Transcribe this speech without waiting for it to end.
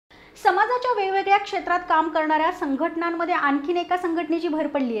समाजाच्या वेगवेगळ्या क्षेत्रात काम करणाऱ्या संघटनांमध्ये आणखीन एका संघटनेची भर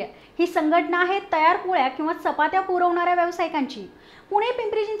पडली आहे। ही संघटना आहे तयार पोळ्या किंवा चपात्या पुरवणाऱ्या व्यावसायिकांची। पुणे,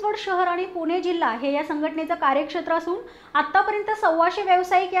 पिंपरी चिंचवड शहर आणि पुणे जिल्हा हे या संघटनेचं कार्यक्षेत्र असून आतापर्यंत 125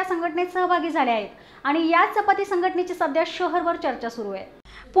 व्यावसायिक या संघटनेत सहभागी झाले आहेत आणि या चपाती संघटनेची सध्या शहरभर चर्चा सुरू आहे।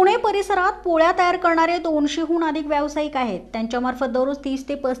 पुणे परिसरात पोळ्या तयार करणारे 200हून अधिक व्यावसायिक आहेत। त्यांच्यामार्फत दररोज 30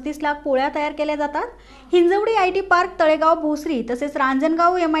 ते 35 लाख पोळ्या तयार केल्या जातात। हिंजवडी आयटी पार्क, तळेगाव, भोसरी तसेच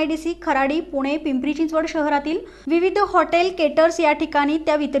रांजणगाव, एमआयडीसी, खराडी, पुणे, पिंपरी चिंचवड शहरातील विविध हॉटेल, केटर्स या ठिकाणी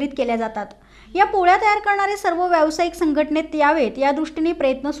त्या वितरित केल्या जातात। या पोळ्या तयार करणारे सर्व व्यावसायिक संघटनेत यावेत या दृष्टीने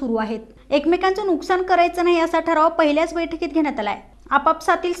प्रयत्न सुरू आहेत। एकमेकांचं नुकसान करायचं नाही असा ठराव पहिल्याच बैठकीत घेण्यात आलाय।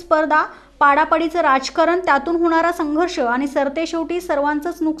 आपापसातील स्पर्धा, पाडापाडीचं राजकारण, त्यातून होणारा संघर्ष आणि सरतेशेवटी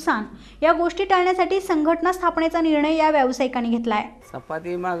सर्वांचंच नुकसान या गोष्टी टाळण्यासाठी संघटना स्थापनेचा निर्णय या व्यावसायिकांनी घेतलाय।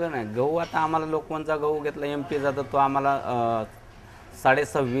 चपाती मागं नाही, गहू आता आम्हाला लोकवनचा गहू घेतला एमपी जातो, तो आम्हाला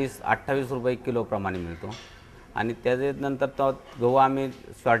 26-28 रुपये किलो प्रमाणे मिळतो आणि त्याच्यानंतर तो गहू आम्ही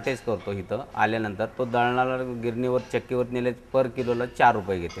शॉर्टेज करतो। इथं आल्यानंतर तो दळणाला गिरणीवर चक्कीवर नेले पर किलोला 4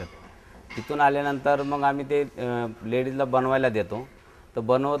 रुपये घेतात। तिथून आल्यानंतर मग आम्ही ते लेडीजला बनवायला देतो। तर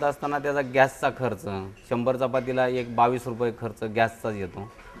बनवत असताना त्याचा गॅसचा खर्च 100 चपातीला 22 रुपये खर्च गॅसचाच येतो,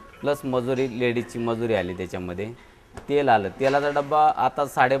 प्लस मजुरी, लेडीजची मजुरी आली, त्याच्यामध्ये तेल आलं। तेलाचा डब्बा आता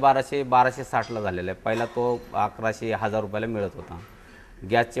 1250-1260ला झालेला आहे। पहिला तो 1100-1000 रुपयाला मिळत होता।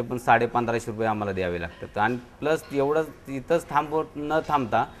 गॅसचे पण 1550 रुपये आम्हाला द्यावे लागतात आणि प्लस एवढं इथंच न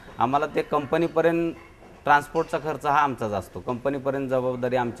थांबता आम्हाला ते कंपनीपर्यंत ट्रान्सपोर्टचा खर्च हा आमचाच असतो। कंपनीपर्यंत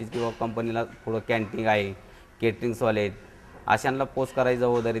जबाबदारी आमचीच, किंवा कंपनीला पुढं कॅन्टीन आहे, केटरिंग्सवाले आहेत, अशांना पोस्ट करायची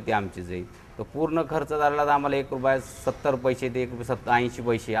जबाबदारी ती आमचीच आहे। तर पूर्ण खर्च झाला तर आम्हाला ₹1.70 ते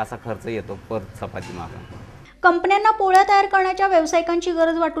 ₹1.80 असा खर्च येतो पर चपाती मागं। कंपन्यांना पोळ्या तयार करण्याच्या व्यावसायिकांची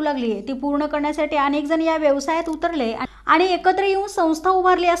गरज वाटू लागली आहे। ती पूर्ण करण्यासाठी अनेक जण या व्यवसायात उतरले आणि एकत्र येऊन संस्था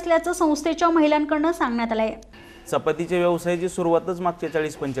उभारली असल्याचं संस्थेच्या महिलांकडून सांगण्यात आलंय। चपातीच्या व्यवसायाची सुरुवातच मागच्या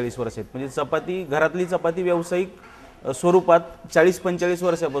 40-45 वर्षात, म्हणजे चपाती, घरातली चपाती व्यावसायिक स्वरूपात 40-45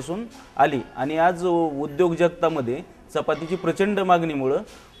 वर्षापासून आली आणि आज उद्योग जगतामध्ये चपातीची प्रचंड मागणीमुळं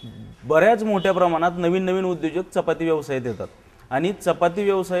बऱ्याच मोठ्या प्रमाणात नवीन उद्योजक चपाती व्यवसायात येतात आणि चपाती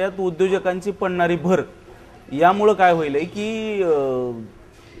व्यवसायात उद्योजकांची पडणारी भर यामुळं काय होईल की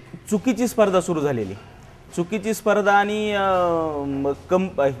चुकीची स्पर्धा सुरू झालेली, चुकीची स्पर्धा आणि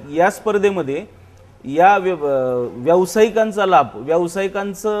या स्पर्धेमध्ये या व्यावसायिकांचा लाभ,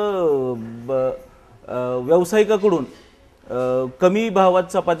 व्यावसायिकाकडून कमी भावात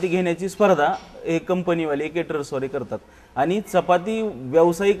चपाती घेण्याची स्पर्धा हे कंपनीवाले, केटरर्सवाले करतात आणि चपाती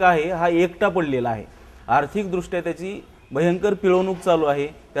व्यावसायिक आहे हा एकटा पडलेला आहे। आर्थिकदृष्ट्या त्याची भयंकर पिळवणूक चालू आहे।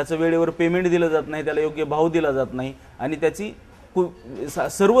 त्याचं वेळेवर पेमेंट दिलं जात नाही, त्याला योग्य भाव दिला जात नाही आणि त्याची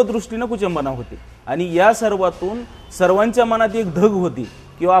सर्व दृष्टीनं कुचंबना होते आणि या सर्वातून सर्वांच्या मनात एक धग होती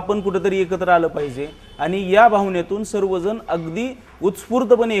किंवा आपण कुठेतरी एकत्र आलं पाहिजे आणि या भावनेतून सर्वजण अगदी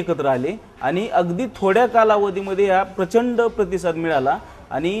उत्स्फूर्तपणे एकत्र आले आणि अगदी थोड्या कालावधीमध्ये या प्रचंड प्रतिसाद मिळाला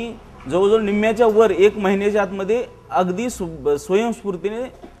आणि जवळजवळ निम्म्याच्या वर 1 महिन्याच्या आतमध्ये अगदी स्वयंस्फूर्तीने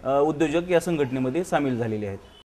उद्योजक या संघटनेमध्ये सामील झालेले आहेत।